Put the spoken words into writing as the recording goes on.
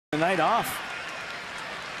The night off.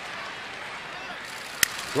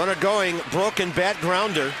 Runner going, broken bat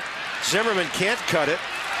grounder. Zimmerman can't cut it.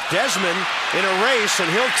 Desmond in a race,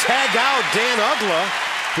 and he'll tag out Dan Uggla,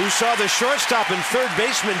 who saw the shortstop and third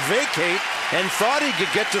baseman vacate and thought he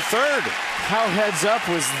could get to third. How heads up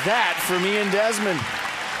was that from Ian Desmond?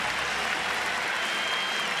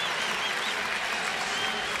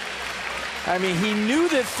 I mean, he knew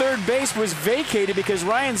that third base was vacated because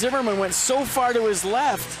Ryan Zimmerman went so far to his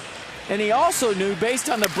left. And he also knew, based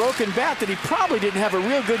on the broken bat, that he probably didn't have a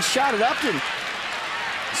real good shot at Upton.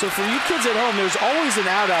 So for you kids at home, there's always an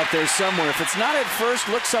out there somewhere. If it's not at first,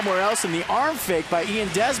 look somewhere else. And the arm fake by Ian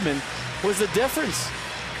Desmond was the difference.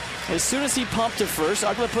 As soon as he pumped to first,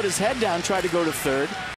 Uggla put his head down, tried to go to third.